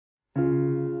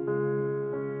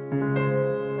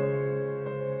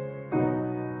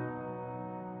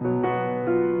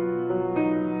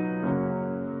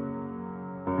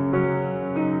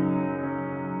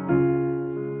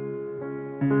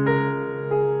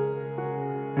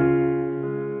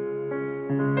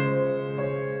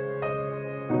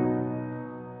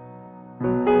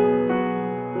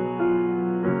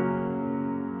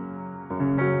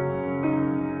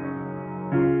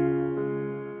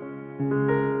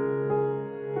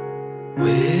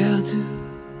Where do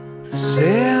the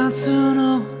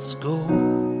sentinels go?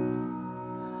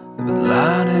 They've been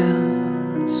lying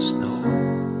in the snow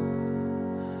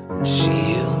and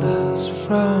shield us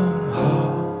from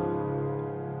harm.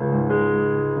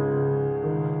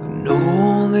 I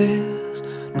know there's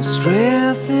no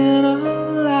strength in a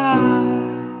lie,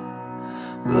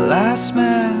 the last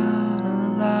man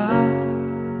alive,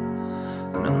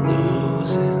 and I'm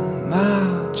losing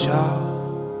my job.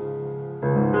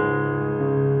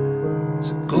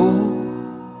 So go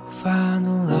find a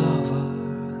lover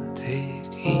and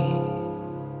take heed.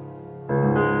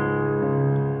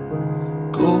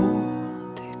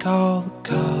 Go take all the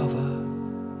cover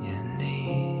you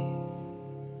need.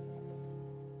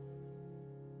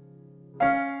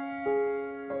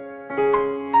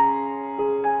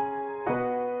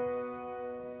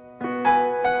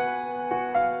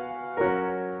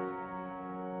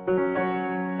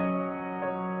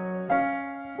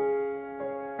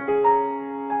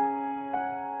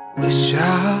 Wish I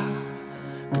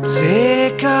could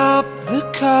take up the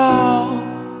call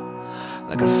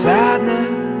like a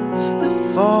sadness that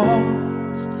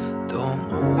falls. Don't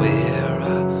know where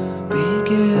I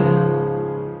begin.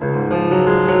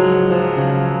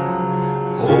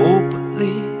 Hope at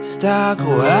least I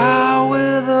go out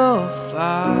with a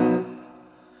fire.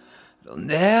 It'll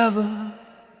never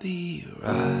be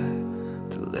right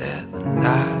to let the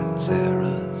night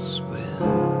terrors win.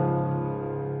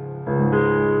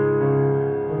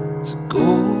 So go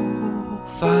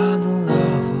find a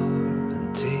lover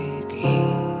and take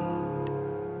heed.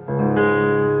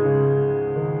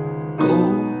 Go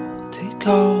take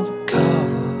all the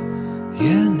cover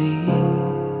you need.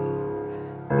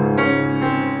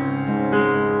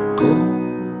 Go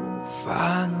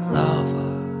find a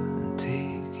lover and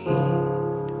take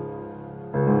heed.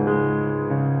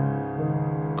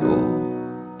 Go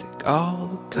take all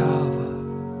the cover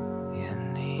you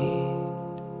need.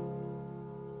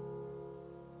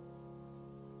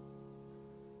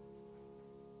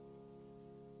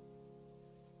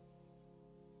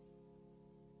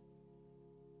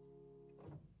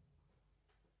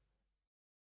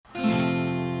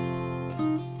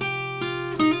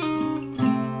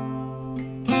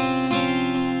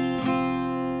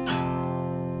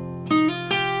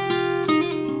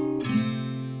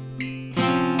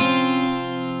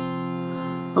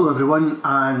 Hello everyone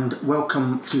and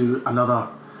welcome to another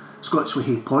Scots Way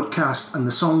Hey podcast, and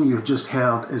the song you've just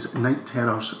heard is Night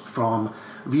Terrors from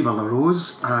Viva La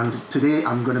Rose, and today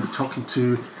I'm going to be talking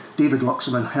to David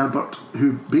Luxman Herbert,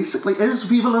 who basically is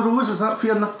Viva La Rose. Is that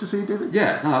fair enough to say, David?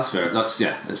 Yeah, no, that's fair.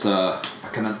 It's a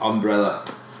kind of umbrella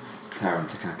term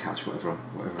to kind of catch whatever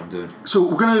I'm doing. So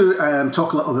we're going to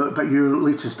talk a little bit about your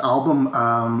latest album,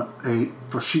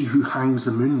 For She Who Hangs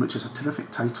the Moon, which is a terrific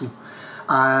title.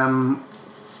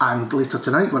 And later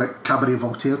tonight, we're at Cabaret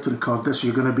Voltaire to record this.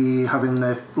 You're going to be having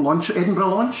the Edinburgh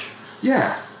launch?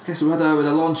 Yeah. Okay, so we had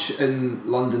a launch in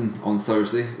London on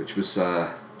Thursday, which was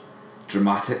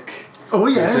dramatic. Oh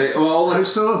yes. How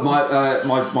so?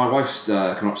 My wife's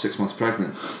coming up 6 months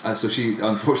pregnant, so she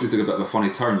unfortunately took a bit of a funny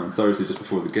turn on Thursday just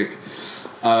before the gig.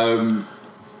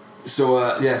 So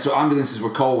ambulances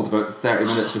were called about 30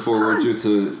 minutes before we were due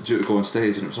to go on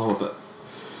stage, and it was all a bit,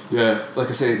 like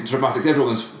I say, dramatic.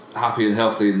 Everyone's happy and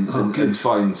healthy and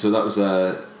fine, so that was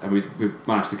and we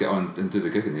managed to get on and do the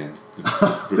gig in the end.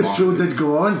 The show did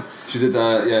go on. She did.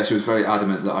 She was very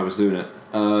adamant that I was doing it.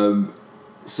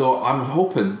 So I'm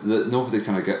hoping that nobody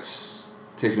kind of gets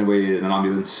taken away in an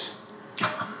ambulance.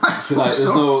 So like,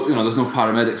 there's no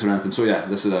paramedics or anything. So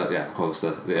this is we'll call this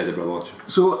the Edinburgh launch.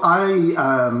 So the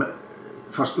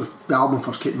album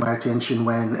first came to my attention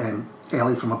when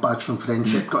Ellie from A Badge from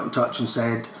Friendship got in touch and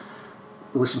said,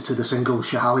 listen to the single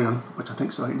Schiehallion, which I think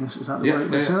is the right name. Is that the right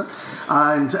way to say it?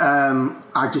 And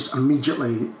I just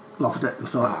immediately loved it and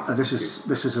thought, this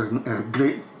is a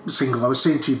great single. I was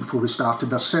saying to you before we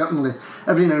started, there's certainly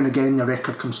every now and again your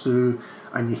record comes through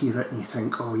and you hear it and you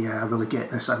think, oh yeah, I really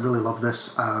get this, I really love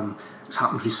this. It's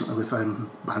happened recently with a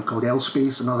band called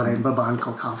L-Space, another Edinburgh band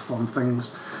called Half Formed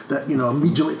Things, that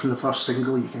immediately from the first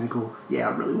single you kind of go, yeah,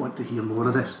 I really want to hear more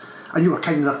of this. And you were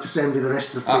kind enough to send me the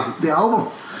rest of the album,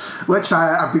 which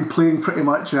I've been playing pretty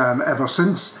much ever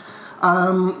since.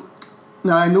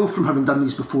 Now, I know from having done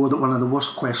these before that one of the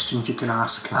worst questions you can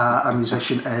ask a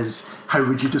musician is, how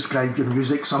would you describe your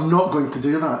music? So I'm not going to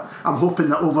do that. I'm hoping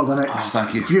that over the next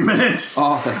few minutes,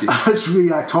 as we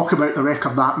talk about the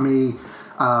record, that may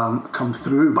come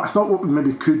through. But I thought what we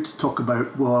maybe could talk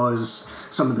about was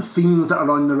some of the themes that are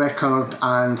on the record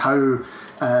and how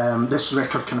this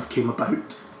record kind of came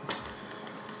about.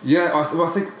 Yeah, I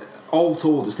think all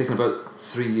told it's taken about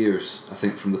 3 years, I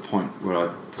think, from the point where I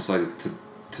decided to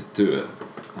do it,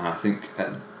 and I think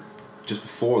just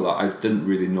before that I didn't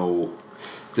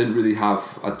really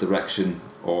have a direction,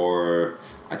 or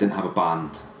I didn't have a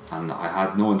band, and I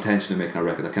had no intention of making a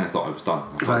record. I kind of thought I was done.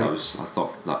 I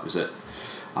thought that was it,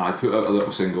 and I put out a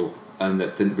little single, and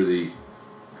nothing really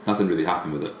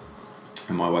happened with it.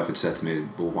 And my wife had said to me,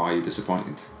 "Well, why are you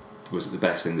disappointed? Was it the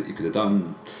best thing that you could have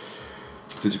done?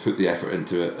 Did you put the effort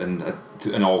into it?" And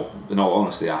in all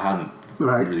honesty, I hadn't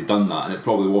really done that, and it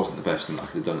probably wasn't the best thing that I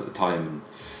could have done at the time.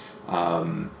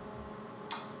 And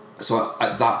so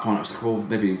at that point, I was like, "Well,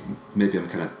 maybe I'm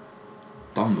kind of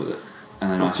done with it." And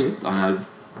then I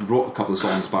wrote a couple of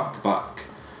songs back to back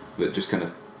that just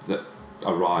that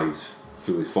arrived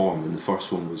fully formed. And the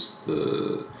first one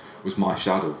was My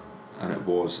Shadow, and it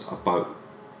was about.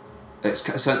 It's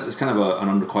kind of an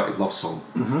unrequited love song,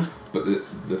 but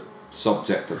the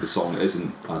subject of the song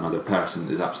isn't another person;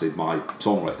 is actually my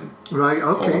songwriting. Right.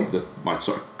 Okay. Or my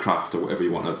sort of craft, or whatever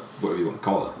you want to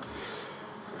call it.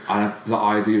 And the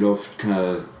idea of kind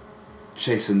of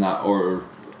chasing that, or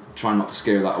trying not to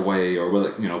scare that away, or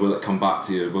will it come back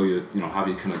to you? Will you have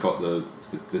you kind of got the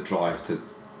drive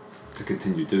to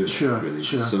continue doing it? Really.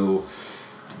 Sure. So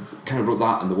kind of wrote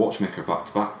that and The Watchmaker back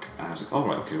to back, and I was like, all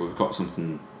right, okay, we've got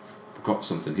something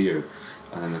here.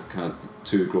 And then the kind of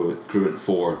two grew into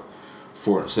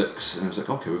four and six, and I was like,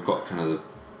 okay, we've got kind of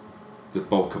the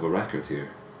bulk of a record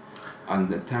here.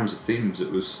 And in terms of themes,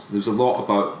 there's a lot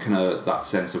about kind of that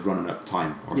sense of running out of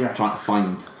time, or trying to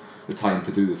find the time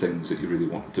to do the things that you really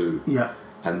want to do. Yeah.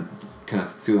 And kind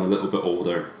of feeling a little bit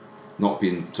older, not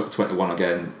being sort of 21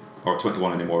 again, or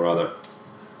 21 anymore rather.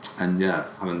 And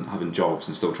having jobs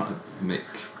and still trying to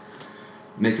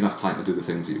make enough time to do the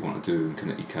things that you want to do, and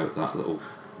kind of eke out that little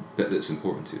bit that's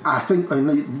important to you. I think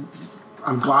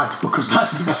I'm glad, because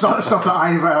that's the sort of stuff that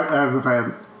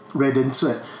I've read into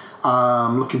it.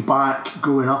 Looking back,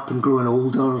 growing up and growing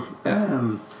older,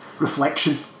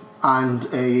 reflection and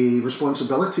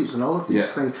responsibilities and all of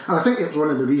these things. And I think it was one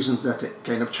of the reasons that it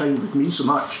kind of chimed with me so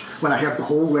much when I heard the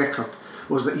whole record,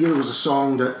 was that here was a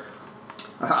song that,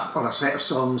 or a set of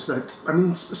songs that, I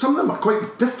mean, some of them are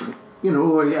quite different.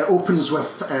 It opens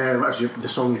with the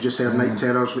song you just heard, Night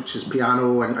Terrors, which is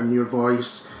piano and your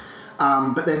voice.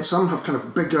 But then some have kind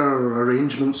of bigger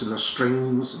arrangements, and there's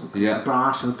strings and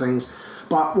brass and things.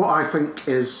 But what I think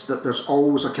is that there's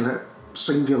always a kind of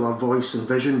singular voice and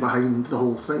vision behind the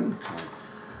whole thing.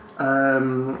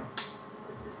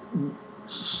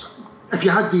 If you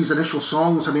had these initial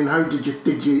songs, I mean, how did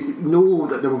you know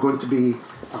that they were going to be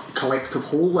a collective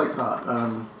whole like that?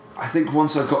 I think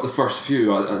once I got the first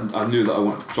few, I knew that I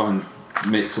wanted to try and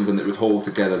make something that would hold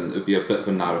together, and it would be a bit of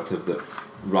a narrative that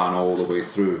ran all the way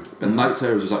through. And Night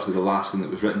Terrors was actually the last thing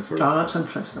that was written for it. Oh, that's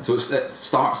interesting. So it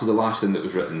starts with the last thing that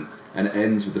was written, and it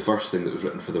ends with the first thing that was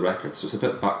written for the record. So it's a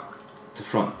bit back to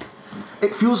front.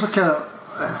 It feels like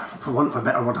for want of a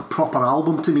better word, a proper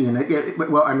album to me. And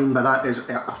what I mean by that is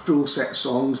a full set of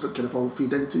songs that kind of all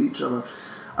feed into each other.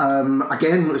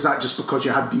 Again, is that just because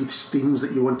you had these themes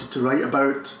that you wanted to write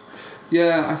about?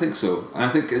 Yeah, I think so. And I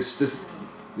think it's just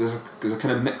there's a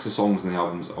kind of mix of songs on the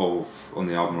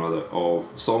album of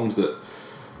songs that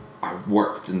I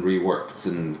worked and reworked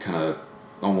and kind of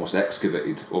almost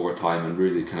excavated over time, and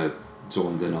really kind of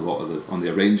zoned in a lot on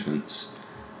the arrangements.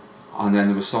 And then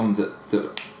there was some that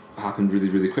happened really,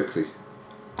 really quickly.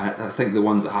 And I think the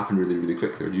ones that happen really, really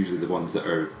quickly are usually the ones that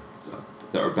are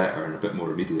better and a bit more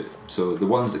immediate. So the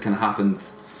ones that kind of happened,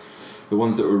 the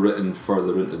ones that were written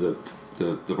further into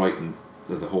the writing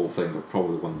of the whole thing, are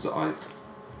probably the ones that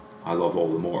I love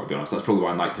all the more, to be honest. That's probably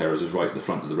why Night Terrors is right at the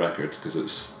front of the record, because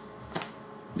it's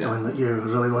the one that you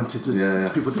really wanted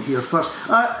people to hear first.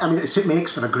 I mean, it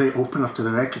makes for a great opener to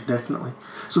the record, definitely.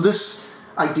 So this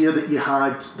idea that you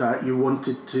had, that you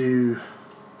wanted to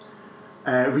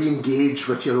re-engage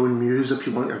with your own muse, if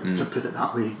you want to put it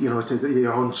that way, to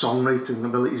your own songwriting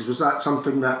abilities, was that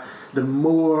something that the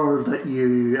more that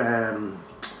you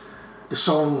the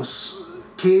songs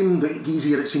came, the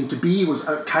easier it seemed to be? Was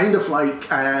it kind of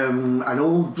like an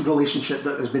old relationship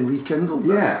that has been rekindled?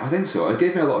 Yeah, I think so. It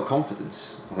gave me a lot of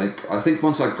confidence. I think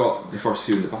once I got the first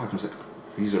few in the bag, I was like,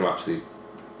 these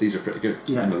are pretty good.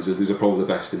 Yeah. These are probably the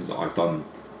best things that I've done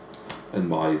in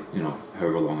my,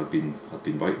 however long I've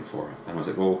been writing for. And I was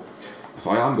like, well, if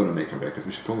I am going to make a record,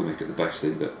 we should probably make it the best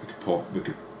thing that we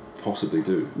could possibly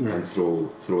do, and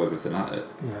throw everything at it.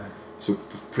 Yeah. So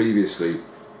previously,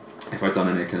 if I'd done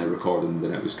any kind of recording,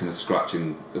 then it was kind of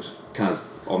scratching. It was kind of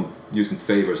on using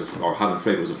having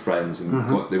favours of friends,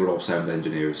 and they were all sound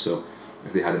engineers. So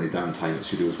if they had any downtime at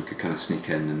studios, we could kind of sneak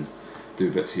in and do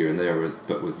bits here and there.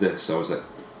 But with this, I was like,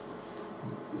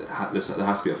 there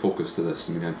has to be a focus to this,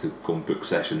 and we need to go and book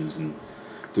sessions and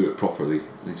do it properly.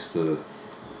 It needs to.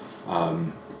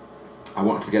 I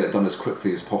wanted to get it done as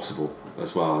quickly as possible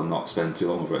as well, and not spend too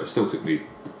long over it. It still took me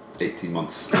 18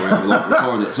 months to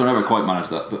record it, so I never quite managed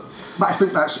that. But I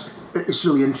think it's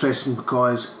really interesting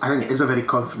because I think it is a very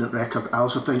confident record. I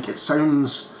also think it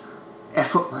sounds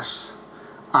effortless,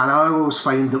 and I always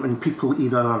find that when people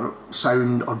either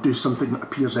sound or do something that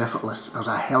appears effortless, there's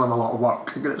a hell of a lot of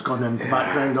work that's gone in the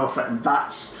background of it, and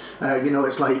that's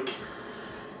it's like,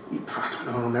 I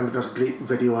don't know, remember there's a great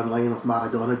video online of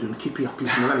Maradona doing keepy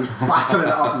uppies and he's battering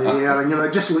it up in the air, and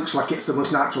it just looks like it's the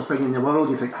most natural thing in the world.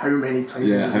 You think, how many times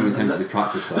has he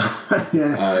practiced that?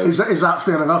 Is that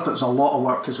fair enough? There's a lot of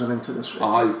work has gone into this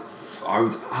record. I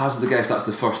would hazard the guess that's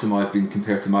the first time I've been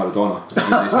compared to Maradona. There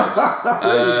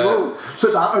you go.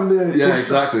 Put that on the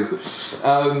exactly.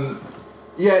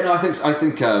 I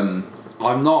think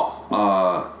I'm not.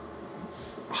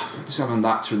 I just am a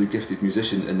naturally gifted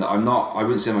musician in that I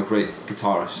wouldn't say I'm a great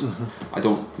guitarist. Mm-hmm. I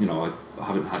don't, I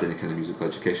haven't had any kind of musical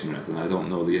education or anything. I don't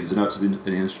know the ins and outs of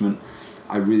any instrument.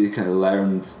 I really kind of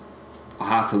I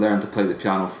had to learn to play the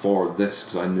piano for this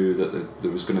because I knew that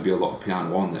there was going to be a lot of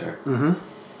piano on there. Mm-hmm.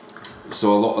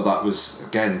 So a lot of that was,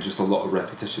 again, just a lot of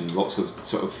repetition, lots of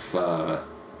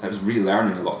I was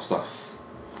relearning a lot of stuff.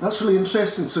 That's really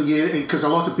interesting. So because a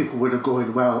lot of people would have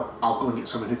going, well, I'll go and get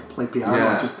someone who can play piano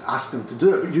and just ask them to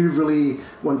do it. But you really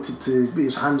wanted to be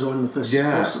as hands-on with this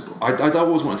as possible. I'd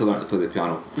always wanted to learn to play the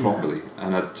piano properly,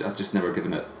 and I'd just never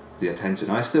given it the attention.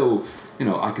 And I still,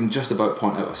 I can just about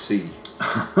point out a C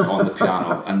on the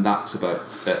piano, and that's about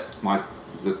it.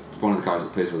 One of the guys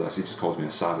that plays with us, he just calls me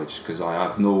a savage because I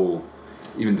have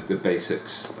even the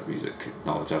basics of music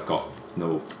knowledge I've got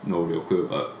no real clue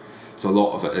about. So a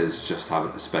lot of it is just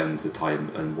having to spend the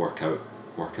time and work out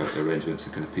the arrangements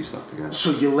and kind of piece that together.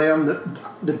 So you learn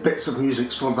the bits of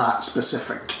music for that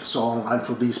specific song and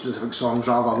for these specific songs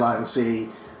rather than say,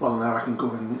 well, now I can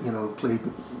go and play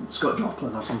Scott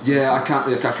Joplin or something. Yeah, I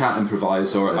can't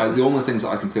improvise, or the only things that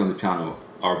I can play on the piano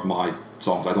are my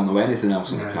songs. I don't know anything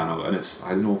else on the piano, and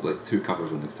I know like 2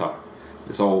 covers on the guitar.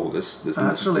 It's always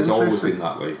been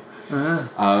that way.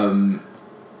 Uh-huh.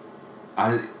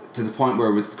 And to the point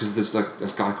where, because there's like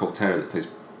this guy called Terry that plays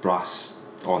brass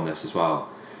on this as well,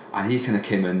 and he kind of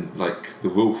came in like the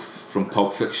wolf from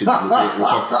Pulp Fiction. He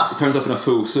turns up in a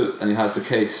full suit and he has the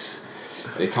case.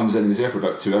 He comes in and he's there for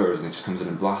about 2 hours and he just comes in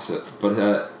and blasts it. But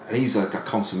and he's like a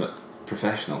consummate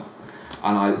professional.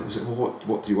 And I was like, well,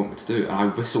 what do you want me to do? And I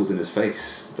whistled in his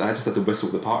face. I just had to whistle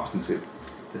the parts and say,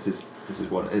 this is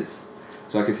what it is.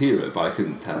 So I could hear it, but I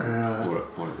couldn't tell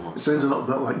what it was. It sounds a little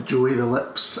bit like Joey the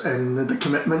Lips and the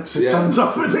Commitments who turns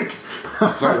up with it.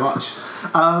 Very much.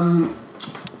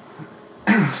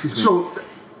 So,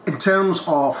 in terms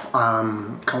of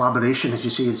collaboration, as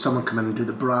you say, someone come in and do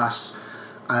the brass,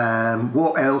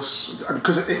 what else?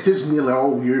 Because it is nearly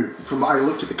all you. From I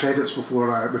looked at the credits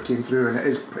before we came through, and it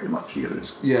is pretty much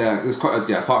yours. Yeah, there's quite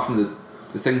apart from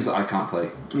the things that I can't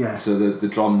play. Yeah. So the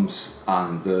drums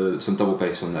and some double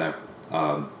bass on there.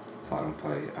 That I don't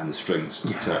play, and the strings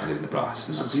certainly in the brass.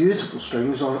 And some beautiful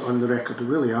strings on the record, they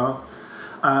really are.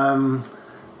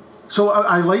 So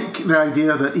I like the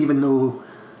idea that even though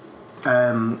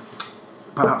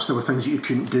perhaps there were things that you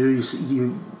couldn't do,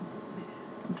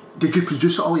 did you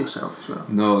produce it all yourself as well?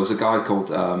 No, there's a guy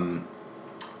called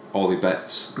Ollie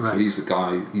Betts. Right. So he's the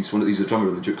guy. He's the drummer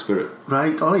in the Duke Spirit.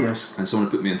 Right. Oh yes. And someone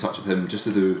put me in touch with him just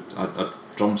to do a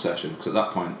drum session because at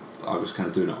that point I was kind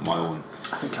of doing it on my own.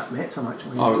 I think I met him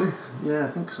actually. Oh really? Yeah, I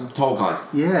think so. Tall guy.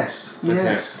 Yes.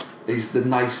 Yes. He's the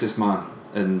nicest man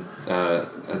in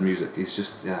music. He's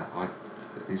just I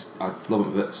love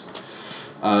him to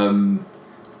bits. And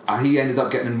he ended up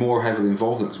getting more heavily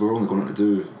involved in it because we were only going to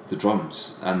do the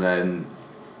drums, and then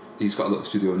he's got a little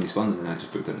studio in East London, and I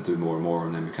just booked it to do more and more,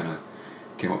 and then we kind of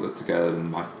came up with it together.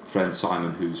 And my friend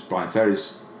Simon, who's Brian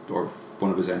Ferry's or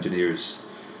one of his engineers,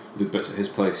 did bits at his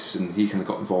place, and he kind of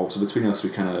got involved. So between us, we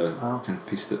kind of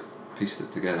pieced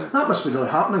it together. That must be really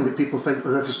heartening that people think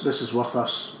this is worth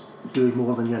us doing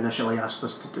more than you initially asked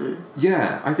us to do.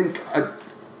 Yeah, I think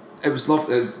it was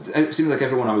lovely. It seemed like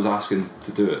everyone I was asking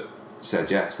to do it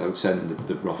said yes. I would send them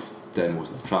the rough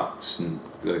demos of the tracks, and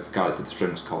the guy that did the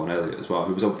strings, Colin Elliott, as well,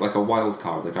 who was like a wild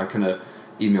card. Like I kind of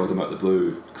emailed him out the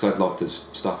blue because I'd loved his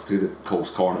stuff because he did Cole's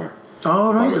Corner.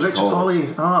 Oh right, Richard Hawley.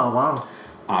 Oh wow.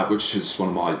 Which is one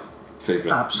of my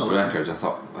favourite records. I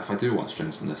thought, if I do want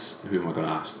strings in this, who am I going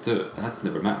to ask to do it? And I'd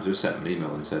never met him. I just sent him an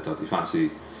email and said, do you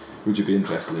fancy, would you be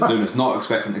interested in doing this? Not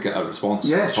expecting to get a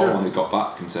response at all, and he got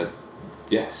back and said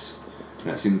yes.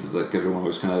 And it seemed like everyone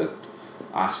was kind of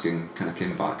asking kind of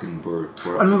came back and were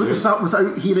And is that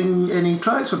without hearing any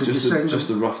tracks, or did just you send just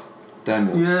them? the rough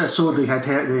demos? Yeah, so they had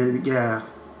yeah.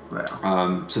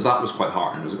 Well. So that was quite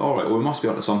heartening. I was like, all right, well, we must be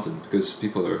onto something, because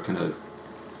people are kind of,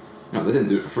 they didn't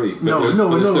do it for free, but they're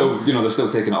still, they're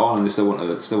still taking it on, and they still want to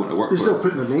work. They're still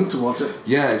putting their name towards it.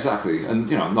 Yeah, exactly,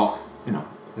 and I don't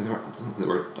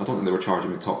think they were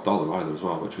charging me top dollar either as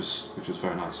well, which was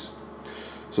very nice.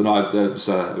 So no, it was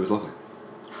lovely.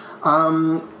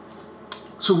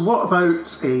 So what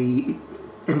about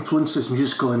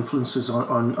musical influences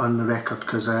on the record?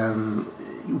 Because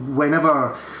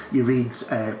whenever you read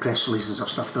press releases or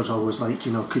stuff, there's always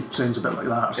sounds a bit like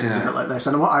that or sounds a bit like this.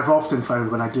 And what I've often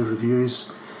found when I do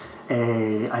reviews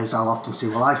is I'll often say,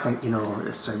 well, I think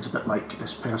it sounds a bit like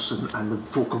this person, and the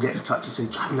folk will get in touch and say,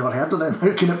 I've never heard of them.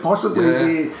 How can it possibly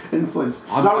be influenced?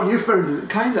 Is that what you found?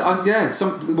 Kind of,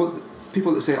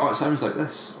 people that say, oh, it sounds like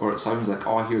this, or it sounds like,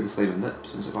 oh, I hear the Flaming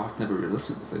Lips, and it's like, oh, I've never really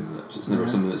listened to the Flaming Lips. It's never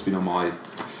something that's been on my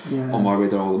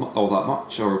radar all that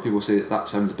much. Or people say that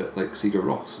sounds a bit like Sigur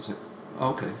Rós. It's like, oh,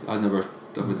 okay, I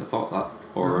wouldn't have thought that.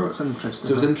 Or that's interesting.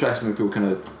 So it's interesting when people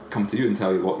kind of come to you and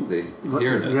tell you what they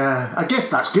hear in it. Yeah, I guess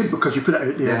that's good, because you put it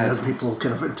out there and other people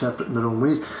kind of interpret in their own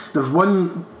ways. There's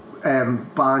one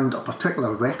band, a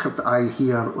particular record that I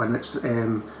hear when it's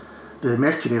the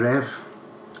Mercury Rev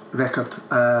record,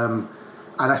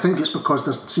 and I think it's because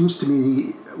there seems to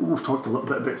me, we've talked a little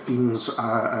bit about themes,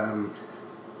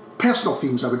 personal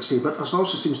themes I would say, but there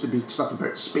also seems to be stuff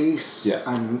about space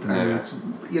and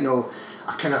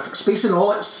a kind of space in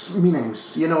all its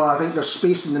meanings. I think there's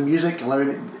space in the music, allowing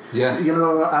it. Yeah.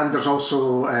 And there's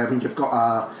also you've got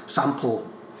a sample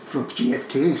from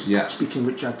JFK speaking,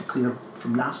 which you had to clear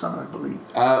from NASA, I believe.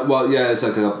 It's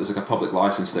like a public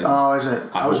license thing. Oh, is it?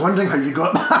 I was wondering how you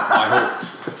got that. I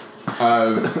hoped.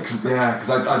 Because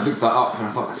I looked that up and I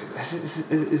thought,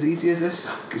 is it as easy as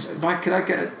this?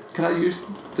 Can I use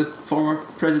the former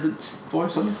president's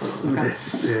voice on this?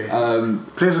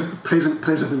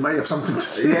 President might have something to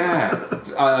say. Yeah.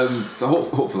 But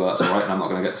hopefully that's alright, and I'm not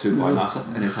going to get sued by NASA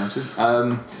anytime soon.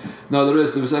 No,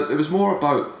 it was more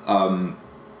about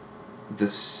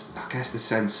this, I guess, the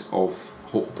sense of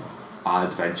hope and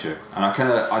adventure, and I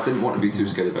didn't want to be too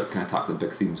scared about kind of tackling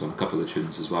big themes on a couple of the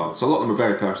tunes as well. So a lot of them are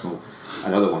very personal,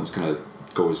 and other ones kind of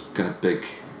go as kind of big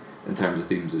in terms of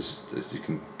themes as you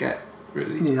can get,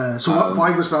 really. Yeah. So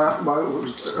why was that? Why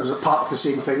was it part of the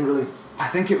same thing, really? I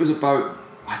think it was about.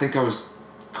 I think I was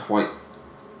quite,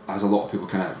 as a lot of people,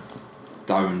 kind of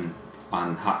down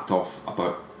and hacked off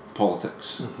about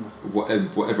politics,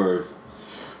 whatever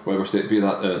state, be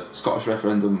that the Scottish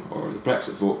referendum or the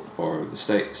Brexit vote or the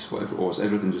States, whatever it was,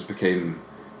 everything just became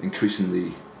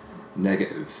increasingly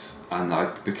negative, and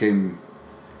I became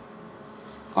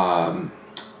a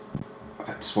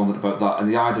bit despondent about that. And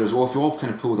the idea is, well, if we all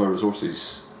kind of pooled our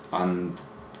resources and,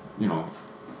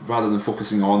 rather than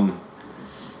focusing on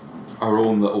our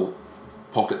own little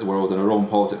pocket of the world and our own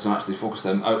politics, and actually focus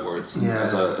them outwards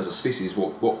as a species,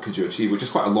 what could you achieve? Which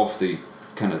is quite a lofty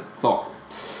kind of thought.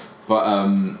 But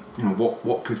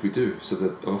what could we do? So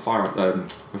the fire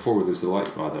before we lose the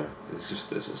light, rather,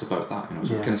 it's about that.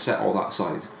 Kind of set all that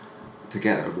aside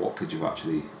together. What could you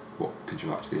actually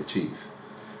achieve?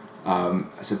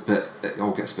 It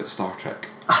all gets a bit Star Trek.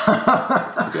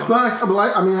 To be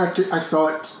honest. I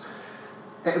thought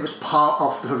it was part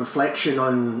of the reflection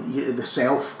on the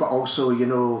self, but also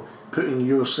putting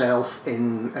yourself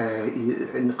in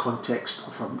the context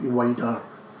of a wider,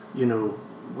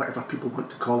 whatever people want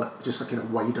to call it, just a kind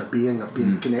of wider being, or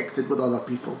being connected with other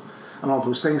people and all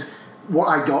those things. What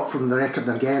I got from the record,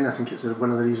 and again I think it's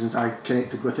one of the reasons I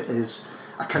connected with it, is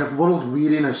a kind of world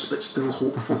weariness but still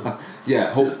hopeful.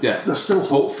 There's still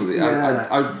hope. Hopefully.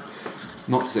 I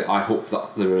not to say I hope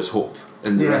that there is hope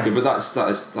in the record, but that's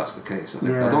the case. I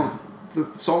think. The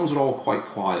songs are all quite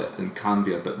quiet and can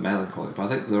be a bit melancholy, but I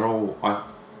think they're all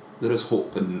there is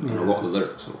hope in a lot of the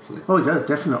lyrics, hopefully. Oh yeah,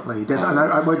 definitely. And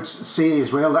I would say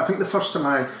as well that I think the first time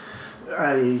I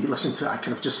listened to it, I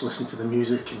kind of just listened to the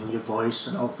music and your voice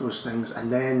and all of those things,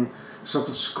 and then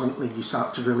subsequently you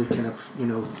start to really kind of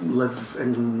live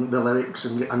in the lyrics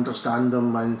and you understand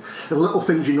them, and the little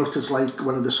things you notice, like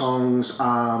one of the songs,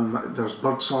 there's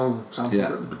Birdsong sampled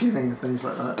at the beginning and things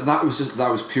like that. That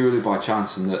was purely by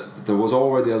chance, and that there was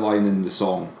already a line in the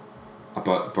song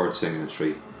about a bird singing in a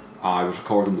tree. I was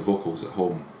recording the vocals at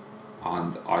home,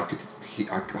 and I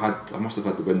must have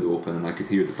had the window open, and I could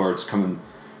hear the birds coming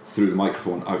through the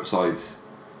microphone outside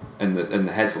in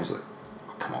the headphones. Like,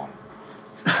 oh, come on,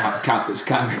 it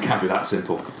can't be that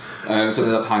simple. So I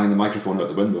ended up hanging the microphone out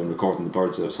the window and recording the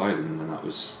birds outside, and then that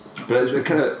was. But it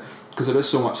kind of, because there is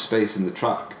so much space in the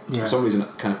track. For some reason,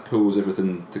 it kind of pulls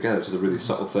everything together. It's just a really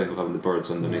subtle thing of having the birds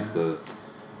underneath the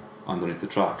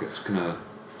track. It's kind of.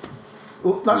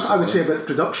 Well, that's what I would say about the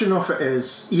production of it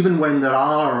is, even when there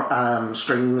are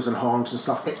strings and horns and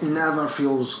stuff, it never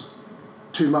feels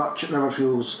too much. It never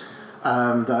feels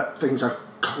that things are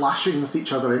clashing with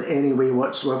each other in any way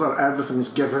whatsoever. Everything's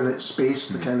given its space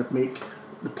to kind of make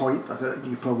the point that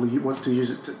you probably want to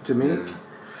use it to make.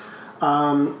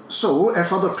 So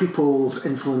if other people's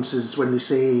influences, when they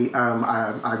say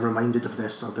I'm reminded of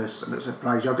this or this, and it's a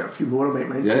surprise, I've got a few more I might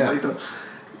mention later.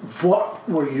 What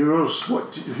were yours?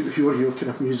 Who were your kind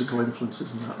of musical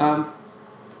influences in that?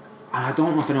 And I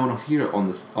don't know if anyone will hear it on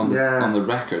the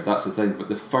record. That's the thing. But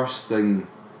the first thing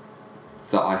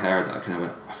that I heard, that I kind of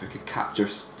went, if I could capture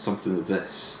something of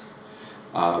this,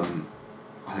 I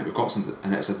think we've got something,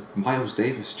 and it's a Miles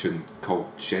Davis tune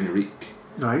called Generique.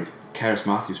 Right. Keris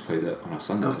Matthews played it on a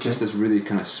Sunday. Okay. It's just this really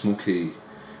kind of smoky,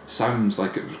 sounds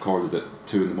like it was recorded at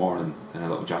 2 a.m. in a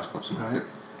little jazz club. Something. I think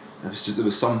there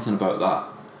was something about that.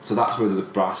 So that's where the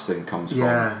brass thing comes from,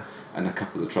 and a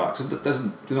couple of the tracks.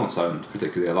 They don't sound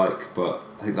particularly alike, but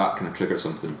I think that kind of triggers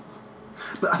something.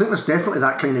 But I think there's definitely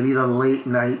that kind of either late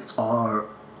night or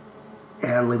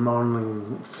early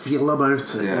morning feel about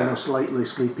it. Yeah. You know, slightly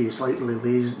sleepy, slightly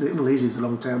lazy. Lazy is the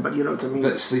long term, but you know what I mean.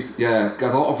 Bit sleep. Yeah, a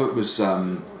lot of it was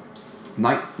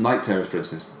Night Terrors, for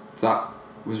instance. That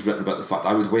was written about the fact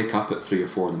I would wake up at 3 or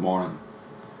 4 in the morning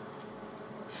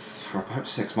for about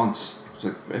 6 months.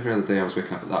 Like every other day I was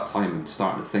waking up at that time and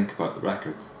starting to think about the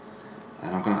record,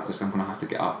 and I'm gonna have to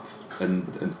get up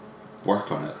and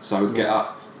work on it. So I would get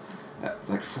up at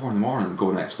like 4 in the morning and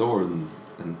go next door and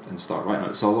start writing on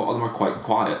it. So a lot of them are quite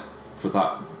quiet for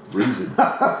that reason,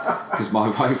 because my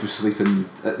wife was sleeping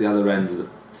at the other end of the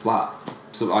flat.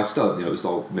 So I'd still, it was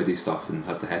all MIDI stuff and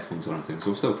had the headphones on and things, so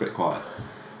it was still pretty quiet.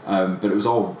 But it was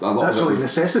all a lot. That's really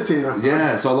necessity.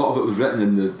 Yeah, so a lot of it was written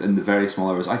in the very small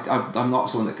hours. I'm not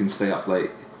someone that can stay up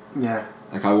late. Yeah.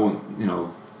 Like I won't,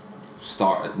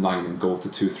 start at 9 and go to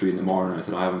 2-3 in the morning or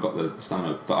anything. I haven't got the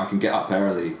stamina, but I can get up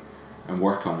early and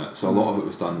work on it. So a lot of it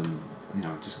was done,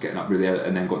 just getting up really early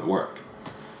and then going to work.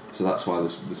 So that's why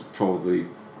there's probably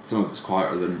some of it's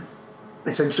quieter than.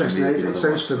 It's interesting. It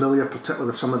sounds familiar, particularly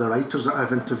with some of the writers that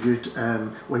I've interviewed.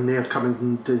 When they're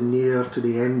coming near to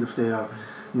the end of their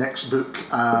next book,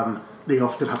 they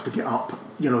often have to get up.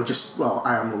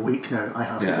 I am awake now. I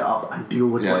have to get up and deal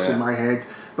with what's in my head,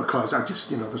 because I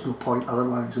just, there's no point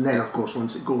otherwise. And then, of course,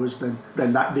 once it goes, then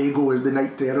that day goes, the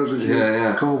Night Terrors, as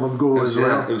you call them, go as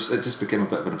well. It just became a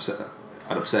bit of an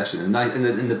obsession,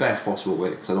 in the best possible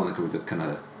way, because I don't think it would have kind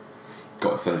of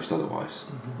got it finished otherwise.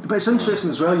 But it's interesting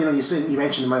as well, you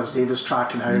mentioned the Miles Davis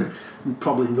track and how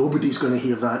probably nobody's going to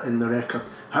hear that in the record.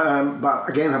 But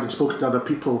again, having spoken to other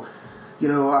people,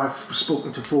 I've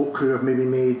spoken to folk who have maybe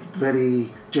made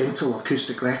very gentle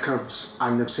acoustic records,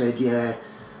 and they've said,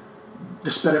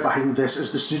 the spirit behind this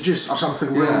is the Stooges or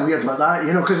something really weird like that,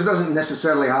 because it doesn't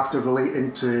necessarily have to relate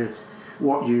into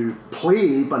what you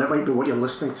play, but it might be what you're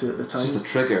listening to at the time. It's just a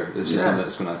trigger. It's just something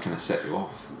that's going to kind of set you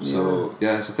off. So so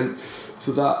I think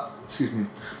that. Excuse me.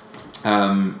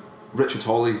 Richard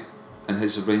Hawley and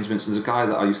his arrangements. There's a guy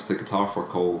that I used to play guitar for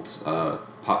called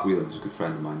Pat Whelan, who's a good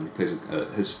friend of mine. He plays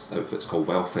his outfit's called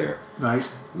Welfare. Right.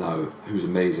 Now, who's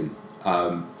amazing.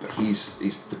 But he's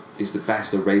the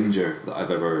best arranger that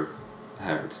I've ever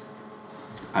heard,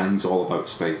 and he's all about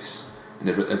space, and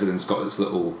everything's got its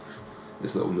little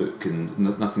nook,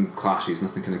 and nothing clashes,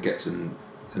 nothing kind of gets in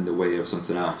the way of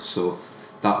something else. So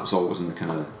that was always in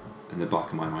the back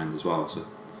of my mind as well. So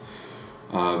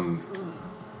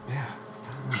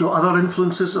So other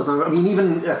influences,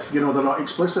 even if they're not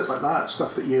explicit like that,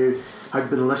 stuff that you had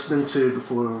been listening to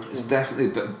before. It's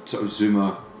definitely a bit sort of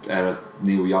Zuma era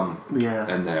Neil Young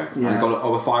in there. Yeah. Like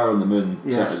on A Fire on the Moon.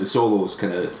 Certainly the solo's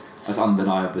kind of, that's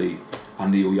undeniably a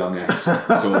Neil Young-esque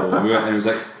solo. And it was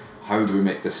like, how do we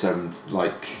make this sound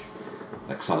like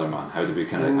Southern Man? How do we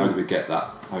get that?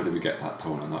 How do we get that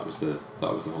tone? And that was the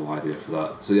whole idea for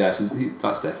that. So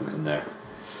that's definitely in there.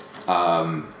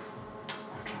 I'm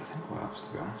trying to think what else,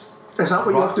 to be honest. Is that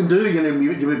what you often do?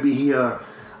 You would be here.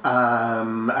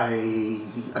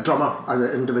 A drummer, an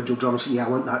individual drummer, say, I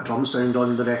want that drum sound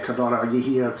on the record, or you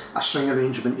hear a string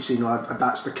arrangement, you say, no,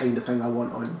 that's the kind of thing I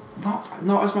want on.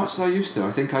 Not as much as I used to.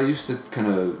 I think I used to kind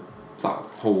of, that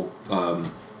whole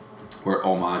where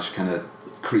homage kind of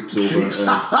creeps over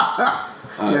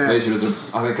plagiarism.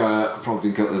 I think I probably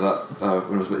got to that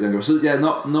when I was a bit younger. So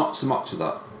not so much of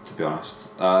that, to be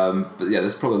honest. But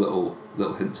there's probably little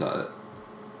hints at it.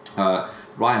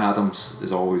 Ryan Adams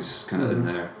is always kind of in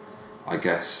there, I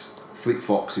guess. Fleet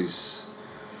Foxes'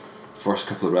 first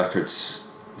couple of records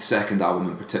the second album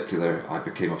in particular, I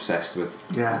became obsessed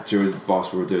with. Yeah.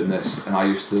 Whilst we were doing this, and I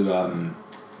used to,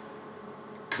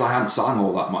 because I hadn't sang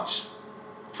all that much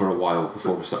for a while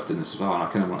before we started doing this as well, and I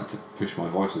kind of wanted to push my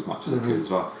voice as much as I could as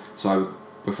well. So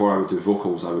before I would do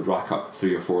vocals, I would rack up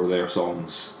 3 or 4 of their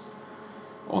songs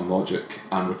on Logic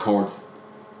and record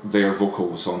their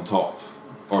vocals on top,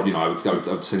 or I would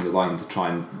sing the line to try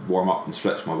and warm up and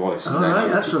stretch my voice. And right,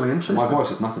 that's really interesting. My voice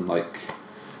is nothing like.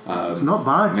 It's not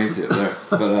bad. Made it there,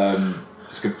 but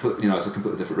it's it's a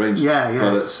completely different range. Yeah.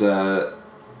 But it's so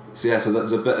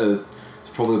that's it's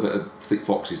probably a bit of Fleet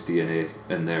Foxes DNA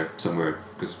in there somewhere,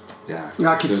 because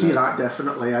I could see that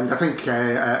definitely, and I think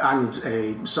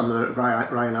some of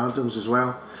Ryan Adams as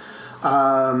well.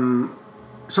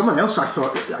 Someone else I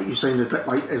thought you sounded a bit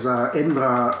like is a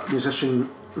Edinburgh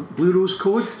musician, Blue Rose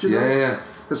Code. Do you know? Yeah.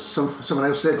 Someone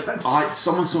else said that.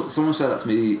 Someone said that to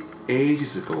me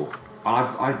ages ago, and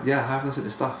I have listened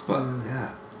to stuff, but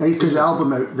He put the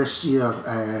album out this year,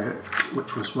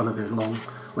 which was one of the long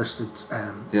listed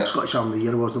Scottish Album of the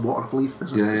Year awards, The Water of Leith.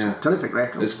 It's a terrific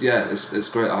record. It's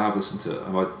great. I have listened to it.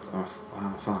 I'm a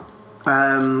fan.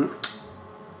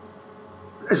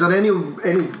 Is there any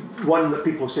one that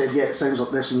people said, it sounds like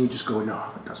this, and you just go, no,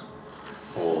 it doesn't?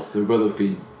 Oh, there will have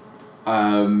been.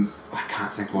 I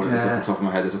can't think what it is off the top of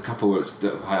my head. There's a couple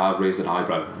that I have raised an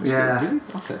eyebrow. Really?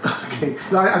 Okay.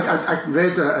 No, I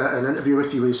read an interview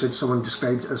with you where you said someone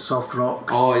described it as soft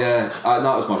rock. Oh yeah, that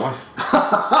was my wife.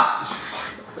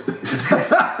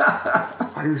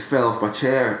 I nearly fell off my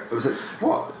chair. It was like,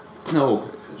 what? No,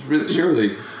 it's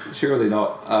really, surely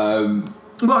not.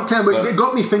 Well, it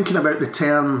got me thinking about the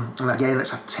term, and again,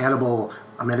 it's a terrible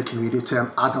American radio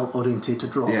term, adult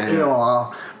orientated rock,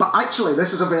 AOR. But actually,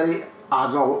 this is a very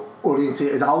adult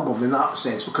orientated album in that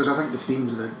sense, because I think the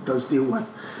themes that it does deal with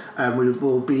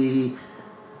will be,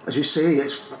 as you say,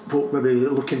 it's folk maybe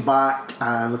looking back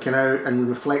and looking out and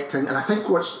reflecting. And I think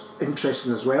what's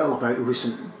interesting as well about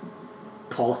recent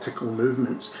political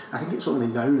movements, I think it's only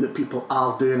now that people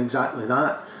are doing exactly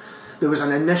that. There was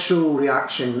an initial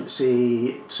reaction,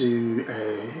 say, to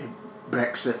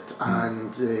Brexit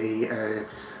and the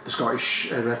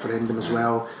Scottish referendum as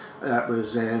well. That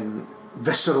was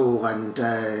visceral and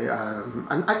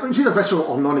it's either visceral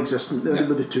or non-existent. They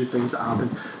were the two things that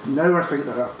happened. Now I think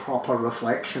there are a proper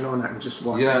reflection on it and just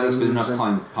watching. Yeah, there's been enough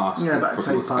time passed for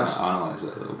people to kind of analyse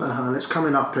it a little bit. And it's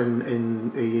coming up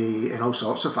in all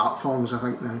sorts of art forms, I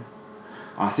think, now.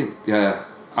 I think, I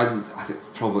think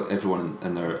probably everyone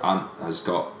and their aunt has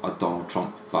got a Donald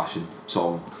Trump bashing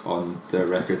song on their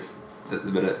record at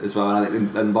the minute as well, and I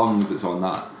think in Lungs that's on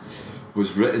that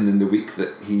was written in the week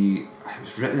that he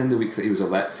was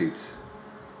elected,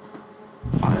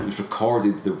 and it was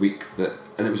recorded the week that,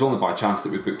 and it was only by chance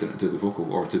that we booked him to do the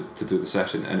vocal or to do the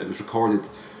session, and it was recorded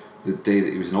the day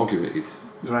that he was inaugurated.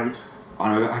 Right.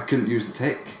 And I couldn't use the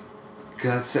take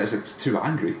because it's too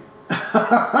angry.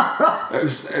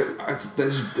 It's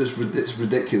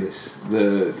ridiculous.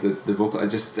 The vocal,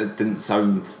 it didn't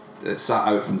sound. It sat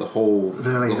out from the whole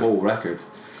record.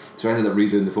 So I ended up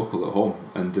redoing the vocal at home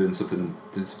and doing something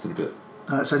a bit.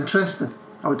 That's interesting.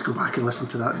 I would go back and listen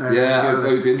to that now. Yeah, I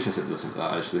would be interested in listening to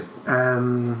that actually.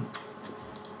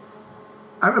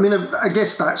 I mean, I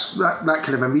guess that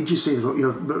kind of immediacy is what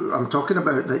I'm talking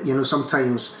about. That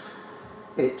sometimes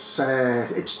it's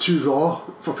too raw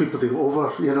for people to go over.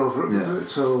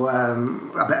 So a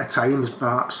bit of time is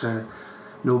perhaps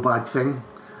no bad thing.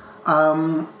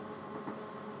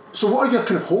 So what are your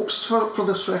kind of hopes for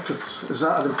this record? Is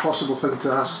that an impossible thing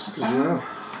to ask?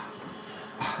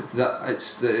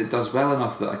 It does well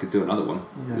enough that I could do another one.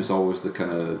 It was always that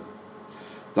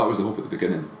was the hope at the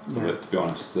beginning of it, to be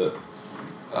honest, that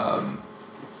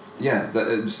that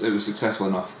it was successful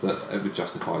enough that it would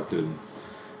justify doing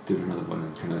another one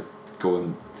and kind of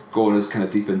going as kind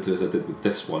of deep into as I did with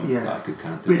this one. That I could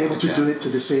kind of do being able to do it to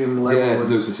the same level. Yeah, to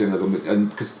do it to the same level, and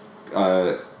because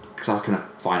I've kind of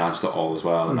financed it all as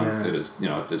well, and it's me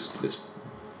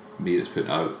that's putting it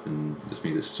out, and it's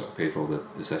me that's sort of paid for all the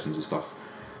sessions and stuff.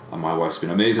 And my wife's been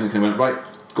amazing and kind of went, right,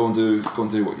 go and do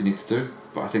what you need to do.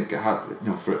 But I think it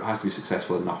has to be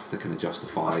successful enough to kind of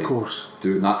justify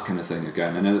doing that kind of thing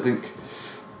again. And I think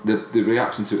the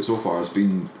reaction to it so far has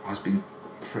been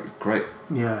pretty great.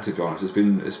 Yeah. To be honest,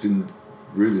 it's been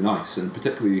really nice, and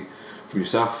particularly from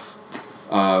yourself.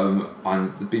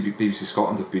 And the BBC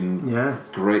Scotland have been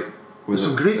great. There's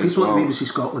some great people at BBC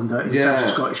Scotland in terms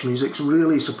of Scottish music. It's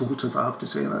really supportive, I have to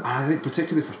say that. And I think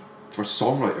particularly for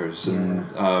songwriters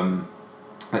and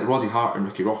like Roddy Hart and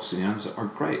Ricky Ross are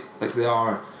great. Like they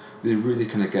really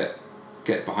kind of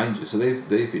get behind you. So they've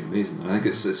been amazing, and I think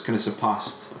it's kind of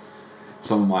surpassed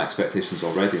some of my expectations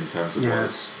already in terms of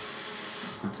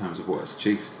in terms of what it's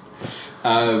achieved.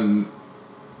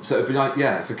 So it'd be like,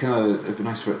 it'd be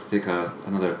nice for it to take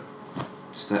another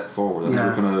step forward. And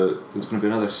there's gonna be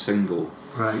another single,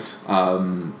 right?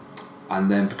 And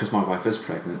then because my wife is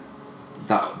pregnant,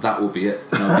 that will be it.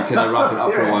 We kind of wrap it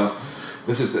up for a while.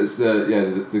 It's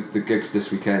the gigs this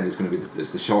weekend is going to be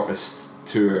it's the shortest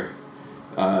tour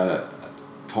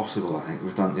possible. I think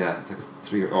we've done it's like a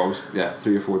 3 or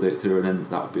 4 day tour, and then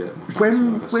that would be it.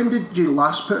 When did you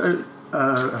last put out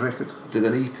a record? I did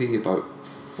an EP about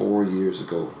 4 years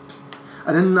ago.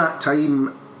 And in that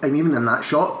time, and even in that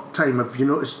short time, have you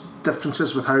noticed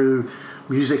differences with how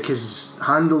music is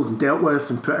handled and dealt with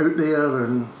and put out there?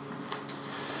 And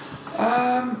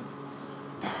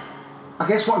I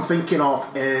guess what I'm thinking of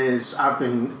is I've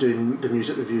been doing the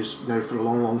music reviews now for a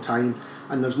long, long time,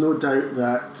 and there's no doubt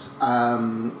that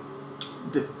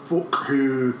the folk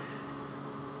who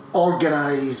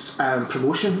organise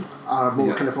promotion are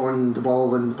more kind of on the ball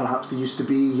than perhaps they used to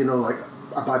be. You know, like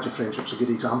A Badge of Friendship's a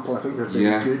good example. I think they're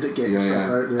very good at getting stuff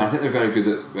out there. And I think they're very good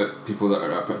at people that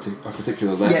are at a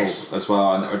particular level as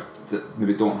well, and that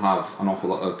maybe don't have an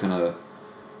awful lot of kind of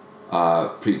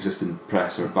pre-existing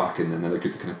press or backing, and then they're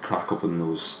good to kind of crack open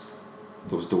those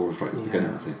doors right at the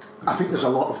beginning. I think there's a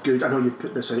lot of good. I know you've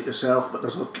put this out yourself, but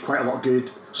there's quite a lot of good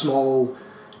small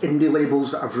indie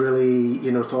labels that have really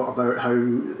thought about how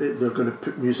they're going to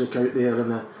put music out there in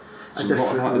a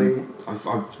different way.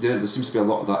 There seems to be a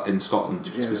lot of that in Scotland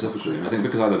specifically, and I think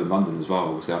because I live in London as well,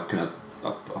 obviously I'm kind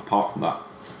of apart from that.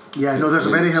 There's a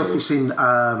very healthy scene,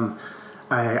 and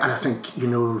I think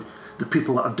the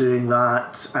people that are doing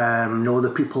that know the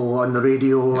people on the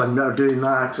radio and are doing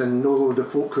that, and know the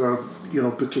folk who are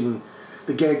booking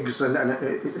the gigs, and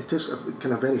it is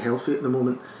kind of very healthy at the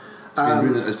moment.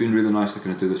 It's been really nice to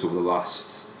kind of do this over the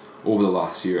last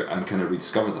year and kind of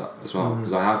rediscover that as well,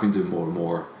 because I have been doing more and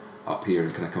more up here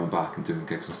and kind of coming back and doing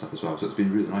gigs and stuff as well. So it's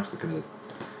been really nice to kind of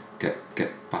get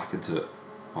back into it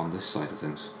on this side of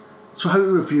things. So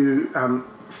how have you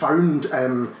found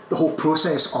the whole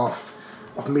process of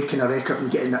making a record and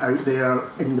getting it out there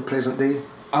in the present day?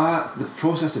 The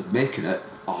process of making it,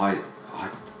 I've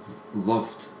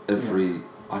loved every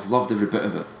bit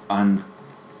of it, and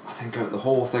I think out the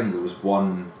whole thing there was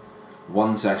one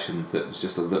session that was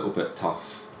just a little bit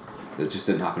tough, that just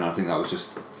didn't happen, and I think that was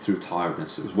just through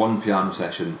tiredness. It was one piano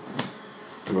session,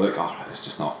 we were like,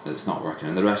 it's not working,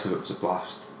 and the rest of it was a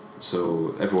blast.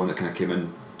 So everyone that kind of came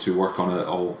in to work on it,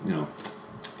 all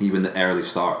even the early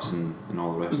starts and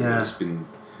all the rest of it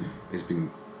has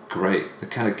been great. The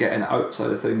kind of getting it outside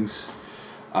of things,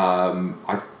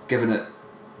 I'd given it,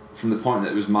 from the point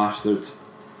that it was mastered,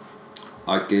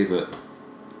 I gave it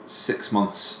 6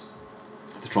 months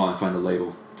to try and find a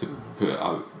label to put it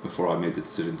out before I made the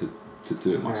decision to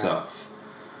do it myself.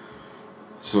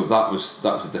 So that was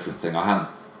a different thing. I hadn't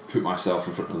put myself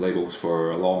in front of labels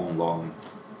for a long, long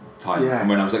time. From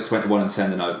when I was like 21 and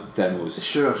sending out demos.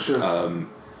 Sure.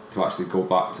 To actually go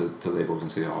back to labels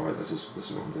and say, all right, this is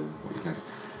what I'm doing. What do you think?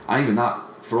 And even that,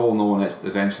 for all no one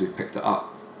eventually picked it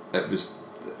up, it was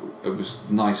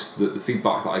nice that the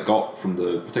feedback that I got from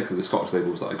particularly the Scottish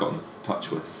labels that I got in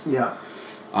touch with.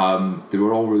 They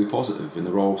were all really positive, and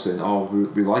they were all saying,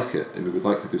 we like it and we would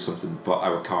like to do something, but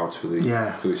our cards fully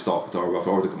stocked, or I've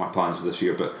already got my plans for this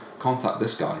year, but contact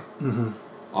this guy.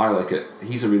 I like it.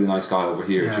 He's a really nice guy over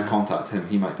here. If you contact him,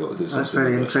 he might be able to do something. That's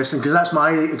very interesting, because that's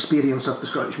my experience of the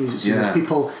Scottish music scene.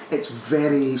 People, it's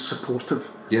very supportive.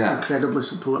 Incredibly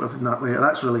supportive in that way.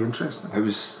 That's really interesting. I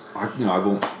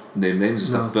won't name names and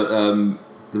stuff, but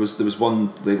there was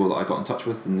one label that I got in touch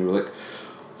with, and they were like,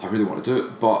 I really want to do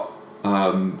it, but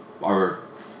my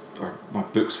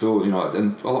book's full, and a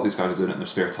lot of these guys are doing it in their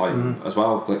spare time as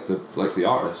well, like the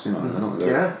artists, I don't think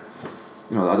they're,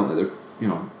 I don't think they're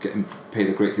getting paid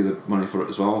a great deal of money for it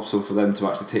as well. So for them to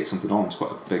actually take something on is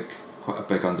quite a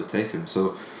big undertaking.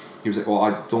 So he was like, well,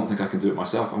 I don't think I can do it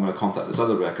myself. I'm going to contact this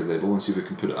other record label and see if we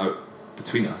can put it out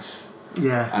between us.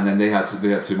 And then they had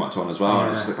too much on as well. I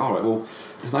was just like, all right, well,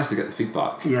 it's nice to get the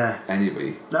feedback.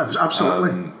 Anyway. That was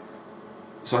absolutely.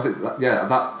 So I think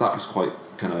that was quite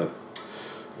kind of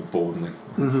emboldening,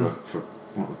 for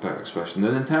want of a better expression.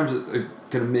 And in terms of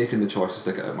kind of making the choice to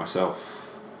stick it out myself,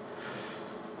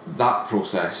 that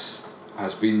process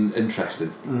has been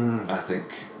interesting, I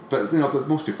think. But but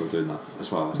most people are doing that as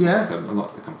well. I'm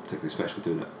not particularly special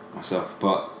doing it myself,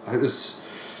 but I think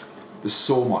there's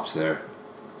so much there.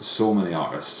 There's so many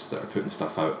artists that are putting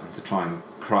stuff out, and to try and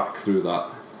crack through that,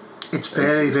 it's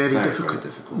very, very difficult. Very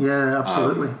difficult. Yeah,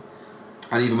 absolutely.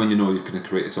 And even when you've kind of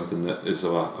created something that is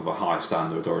of a high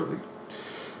standard, or like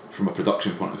from a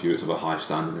production point of view, it's of a high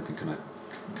standard, and can kind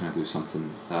of do something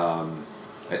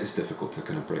it's difficult to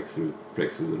kind of break through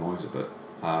the noise a bit.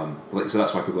 So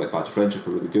that's why people like Badge of Friendship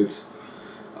are really good.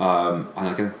 And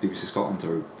again, BBC Scotland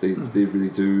they really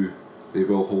do. They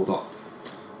will hold up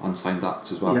unsigned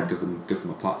acts as well. Yeah. Give them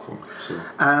a platform. So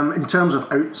in terms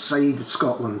of outside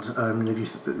Scotland, have you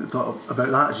thought about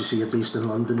that? As you say, you're based in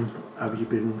London. Have you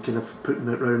been kind of putting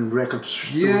it around record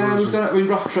stores? Yeah, we've done it. I mean,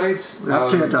 Rough Trades.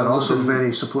 Rough Trade are also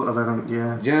very supportive, I think.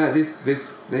 Yeah. Yeah,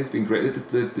 they've been great.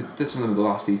 They did some of them with the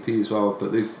last EP as well,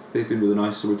 but they've been really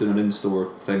nice. So we're doing an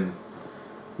in-store thing.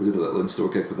 We did a little in-store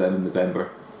gig with them in November,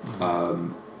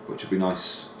 which would be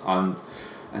nice. And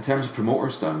in terms of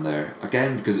promoters down there,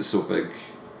 again, because it's so big,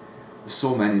 there's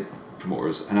so many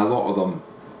promoters, and a lot of them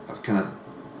have kind of,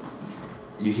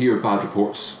 you hear bad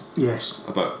reports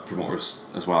about promoters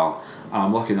as well. And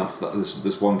I'm lucky enough that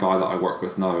there's one guy that I work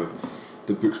with now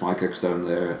that books my gigs down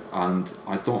there, and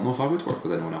I don't know if I would work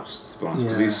with anyone else, to be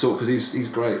honest, because he's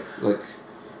great. Like,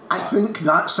 I think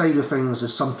that side of things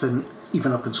is something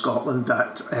even up in Scotland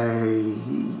that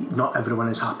not everyone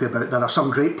is happy about. There are some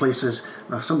great places,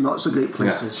 there are some not so great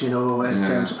places, in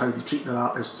terms of how they treat their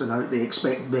artists and how they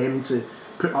expect them to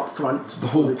put up front. The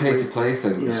whole pay-to-play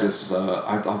thing is just,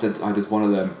 I did one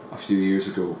of them a few years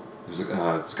ago. There was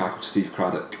this guy called Steve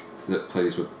Craddock that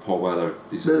plays with Paul Weller.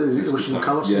 He's Ocean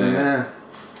Colours, yeah.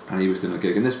 And he was doing a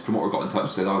gig, and this promoter got in touch and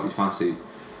said, "Oh, do you fancy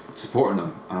supporting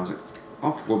him?" And I was like,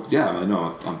 "Oh, well, yeah. I mean,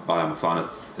 no, I'm a fan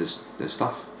of his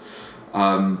stuff."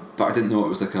 But I didn't know it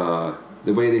was like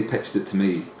the way they pitched it to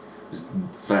me was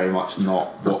very much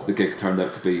not what the gig turned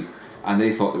out to be, and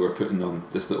they thought they were putting on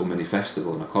this little mini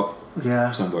festival in a club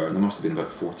somewhere, and there must have been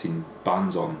about 14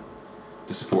 bands on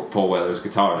to support Paul Weller's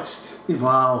guitarist.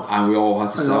 Wow! And we all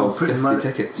had to sell 50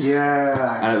 tickets.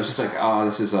 Yeah, and it was just like,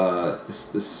 this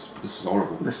is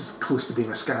horrible. This is close to being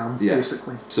a scam,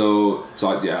 basically. So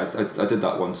I did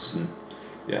that once, and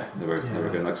never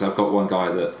again. Like, so I've got one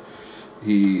guy that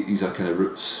he's a kind of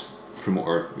roots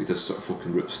promoter. He does sort of folk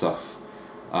and roots stuff,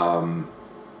 and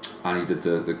he did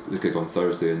the gig on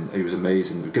Thursday, and he was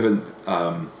amazing. Given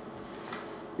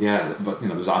but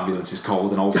there's ambulances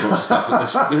called and all sorts of stuff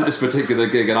at this particular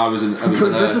gig, and I was in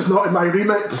this is not in my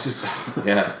remit. This is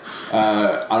and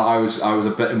I was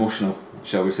a bit emotional,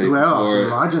 shall we say?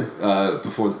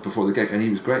 Before the gig, and he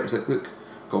was great. I was like, look,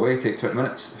 go away, take 20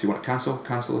 minutes. If you want to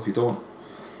cancel. If you don't,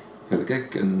 play the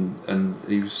gig, and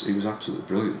he was absolutely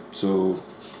brilliant. So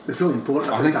it's really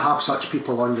important, I think, to have such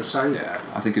people on your side. Yeah,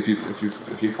 I think if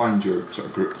you find your sort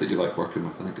of group that you like working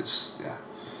with, I think it's stick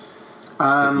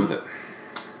with it.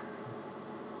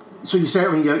 So you said,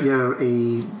 I mean,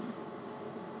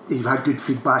 you've had good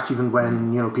feedback even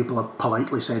when people have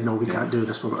politely said no, we can't do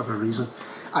this for whatever reason,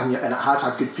 and it has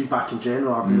had good feedback in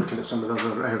general. I've been looking at some of the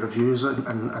other reviews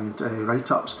and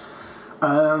write-ups.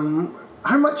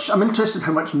 How much? I'm interested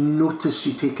how much notice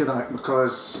you take of that,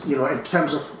 because in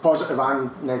terms of positive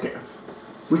and negative,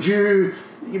 would you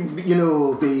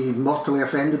be mortally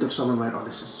offended if someone went, "Oh,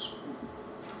 this is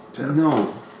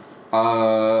terrible"?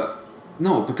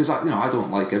 No, because I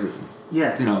don't like everything.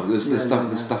 Yeah.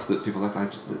 There's stuff that people like. I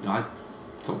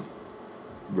don't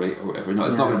rate or whatever. No,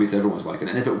 it's not going to be to everyone's liking.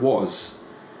 And if it was,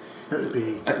 it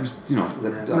was.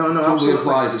 That probably absolutely.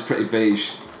 implies it's pretty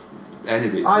beige.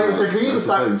 Anyway, I agree with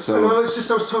that. So it's just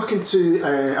I was talking to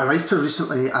a writer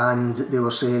recently, and they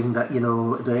were saying that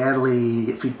the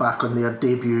early feedback on their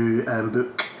debut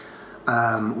book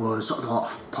was sort of a lot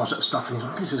of positive stuff, and he's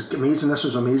like, "This is amazing, this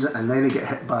was amazing," and then he get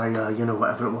hit by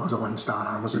whatever it was, a 1-star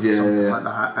Amazon or something like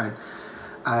that,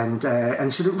 and he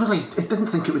said it didn't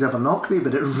think it would ever knock me,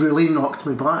 but it really knocked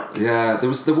me back. Yeah, there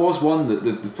was one that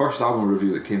the first album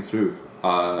review that came through.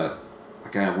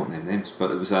 Again, I won't name names,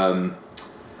 but it was. And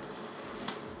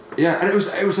it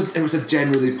was a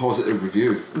generally positive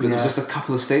review. But there was just a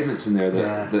couple of statements in there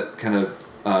that kind of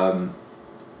I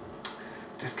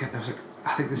was like,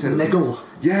 I think they said niggle.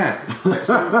 I was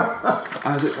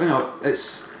like,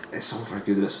 it's all very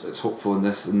good, and it's hopeful in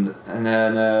this, and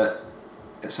then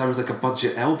it sounds like a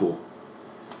budget elbow.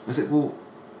 I was like, well,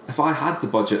 if I had the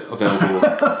budget of elbow,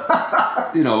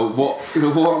 what do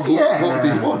you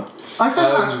want? I think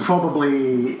that's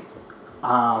probably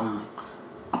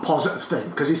a positive thing,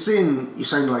 because he's saying you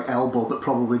sound like elbow, but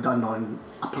probably done on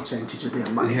a percentage of their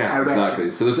money. Yeah, exactly.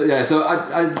 So So I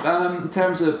in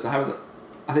terms of how,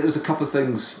 I think there was a couple of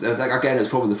things. Like, again, it's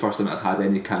probably the first time I'd had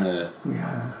any kind of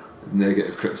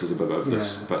negative criticism about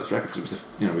this record. It was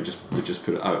we just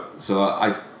put it out. So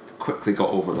I quickly got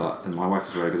over that, and my wife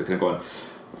was very good at kind of going,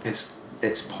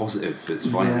 it's positive, it's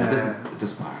fine. It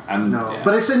doesn't matter.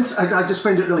 But I just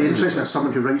find it really interesting as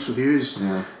someone who writes reviews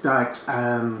that.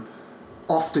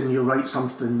 Often you'll write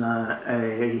something that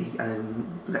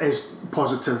is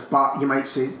positive, but you might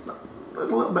say,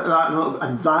 little bit of that,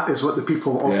 and that is what the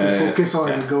people often focus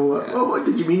on and go, "Oh, what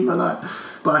did you mean by that?"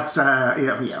 But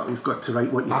you've got to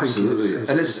write what you think is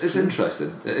and it's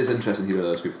interesting. It is interesting hearing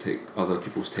other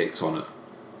people's takes on it.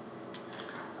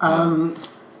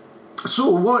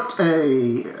 So what?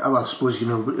 I suppose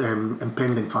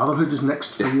impending fatherhood is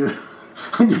next for you.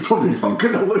 And you're probably not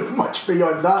going to look much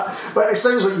beyond that. But it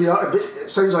sounds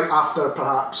like after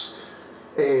perhaps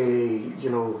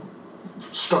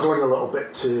struggling a little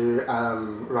bit to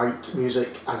write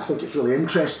music, and I think it's really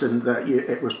interesting that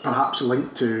it was perhaps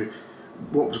linked to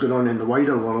what was going on in the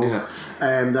wider world,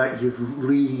 that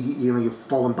you've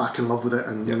fallen back in love with it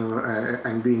and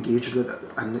and re-engaged with it,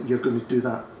 and you're going to do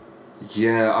that.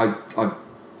 Yeah,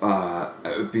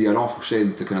 it would be an awful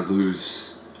shame to kind of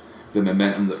lose the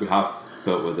momentum that we have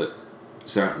built with it,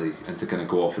 certainly, and to kind of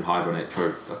go off and hibernate for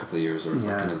a couple of years or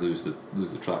kind of lose the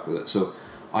track with it. So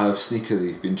I have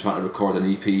sneakily been trying to record an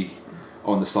EP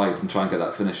on the side and try and get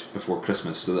that finished before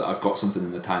Christmas, so that I've got something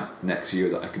in the tank next year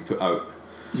that I can put out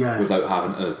without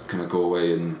having to kind of go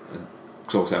away and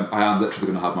so I am literally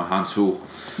going to have my hands full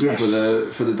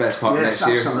for the best part of next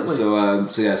year. Absolutely. So I'm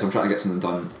trying to get something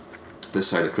done this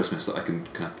side of Christmas that I can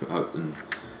kind of put out and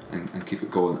keep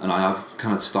it going. And I have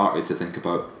kind of started to think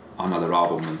about another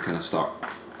album and kind of start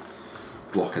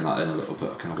blocking that in a little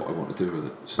bit, kind of what I want to do with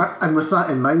it. So. And with that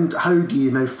in mind, how do you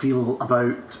now feel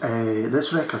about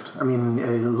this record? I mean,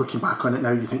 looking back on it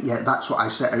now, you think, that's what I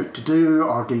set out to do,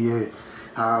 or do you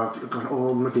have gone,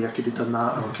 oh, maybe I could have done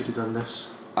that, or I could have done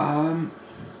this? I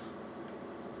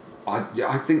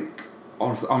think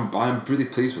I'm really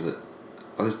pleased with it.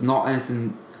 There's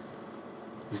nothing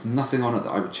on it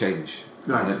that I would change.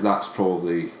 Right. I think that's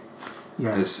probably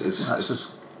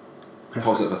as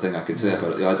positive a thing I could say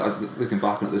about it. I looking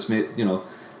back on it, this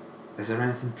is there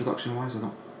anything production wise? I don't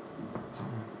know.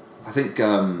 I think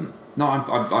I'm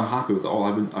happy with it all.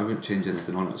 I wouldn't change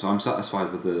anything on it. So I'm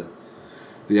satisfied with the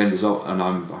end result, and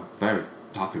I'm very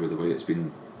happy with the way it's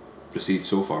been received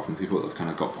so far from the people that have kind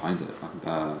of got behind it.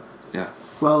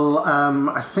 Well,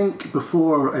 I think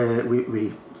before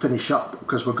we finish up,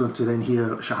 because we're going to then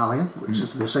hear Schiehallion, which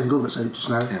is the single that's out just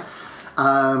now. Yeah.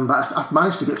 But I've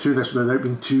managed to get through this without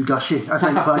being too gushy, I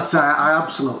think. But I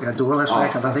absolutely adore this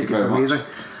record. I think it's amazing. Much.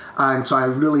 And so I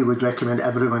really would recommend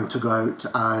everyone to go out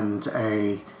and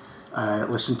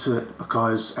listen to it,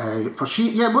 because for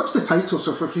what's the title?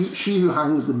 So for She Who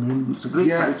Hangs the Moon, it's a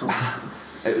great title.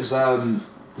 It was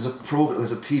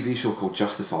there's a TV show called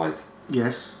Justified.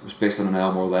 Yes. It was based on an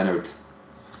Elmore Leonard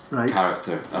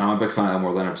character, and I'm a big fan of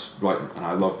Elmore Leonard's writing, and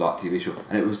I love that TV show.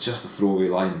 And it was just a throwaway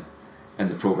line in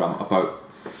the programme about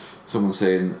someone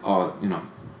saying,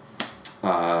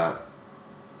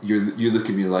 you look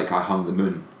at me like I hung the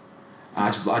moon.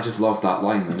 And I just loved that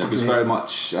line, and it was very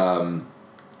much and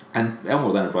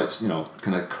Elmore Leonard writes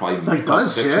kind of crime. He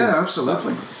does,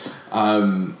 absolutely.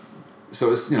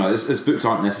 So it's his books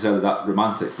aren't necessarily that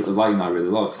romantic, but the line I really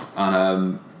loved,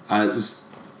 and it was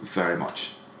very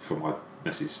much for my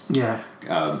missus.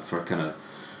 For kind of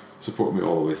supporting me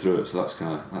all the way through it. So that's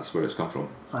where it's come from.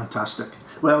 Fantastic.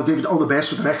 Well, David, all the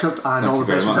best with the record, and all the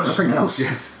best with everything else.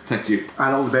 Yes, thank you.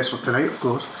 And all the best for tonight, of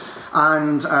course.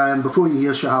 And before you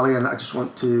hear Schiehallion, I just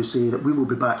want to say that we will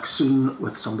be back soon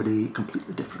with somebody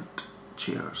completely different.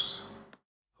 Cheers.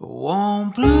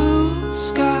 Warm blue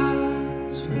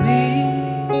skies for me.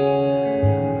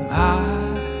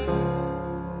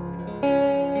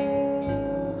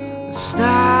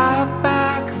 Snap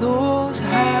back those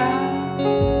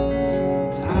hands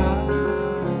tight.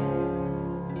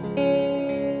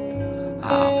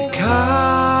 I'll be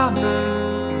coming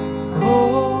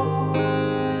home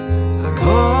like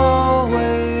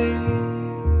always,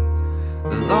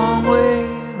 the long way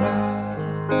round.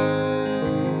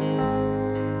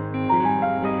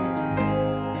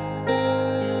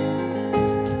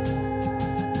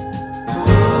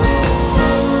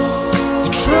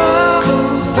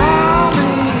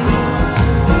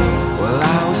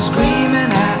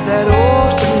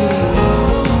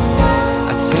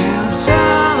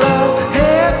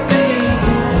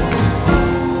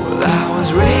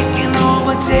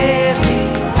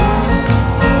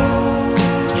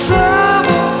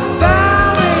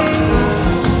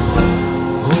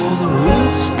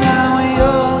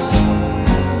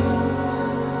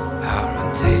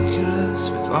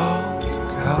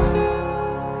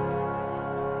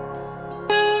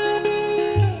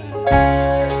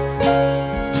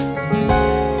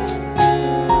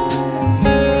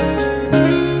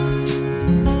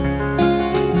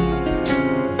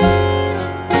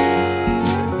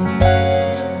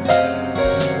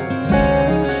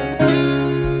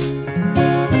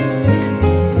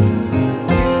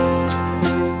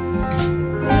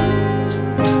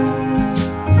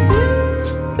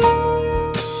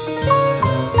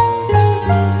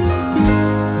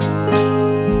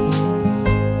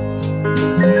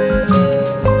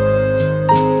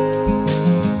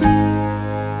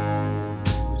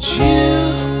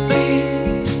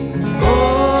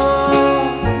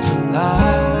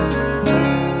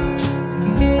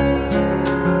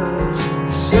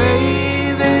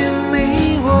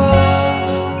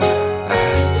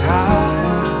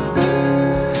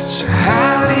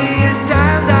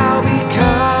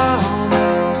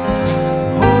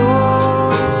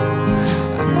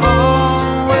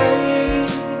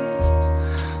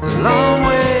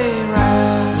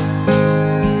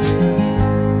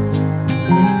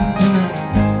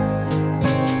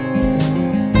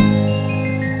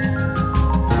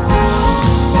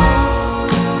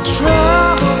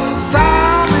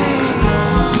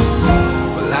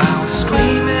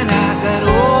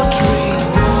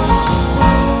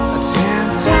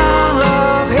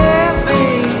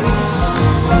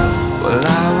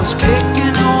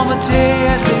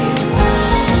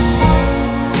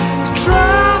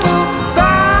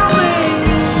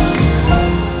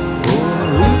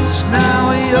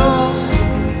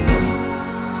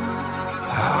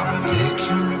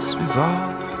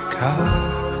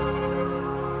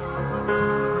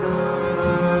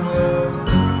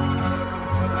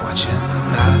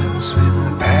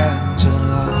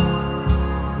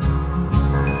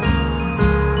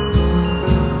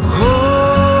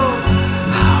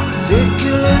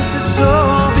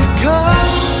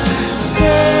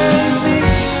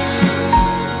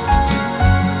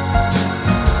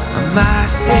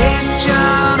 St.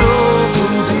 John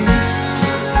Ogilvy.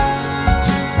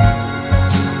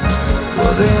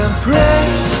 Well, then pray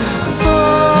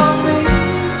for me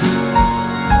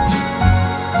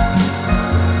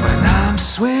when I'm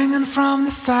swinging from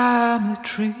the family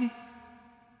tree.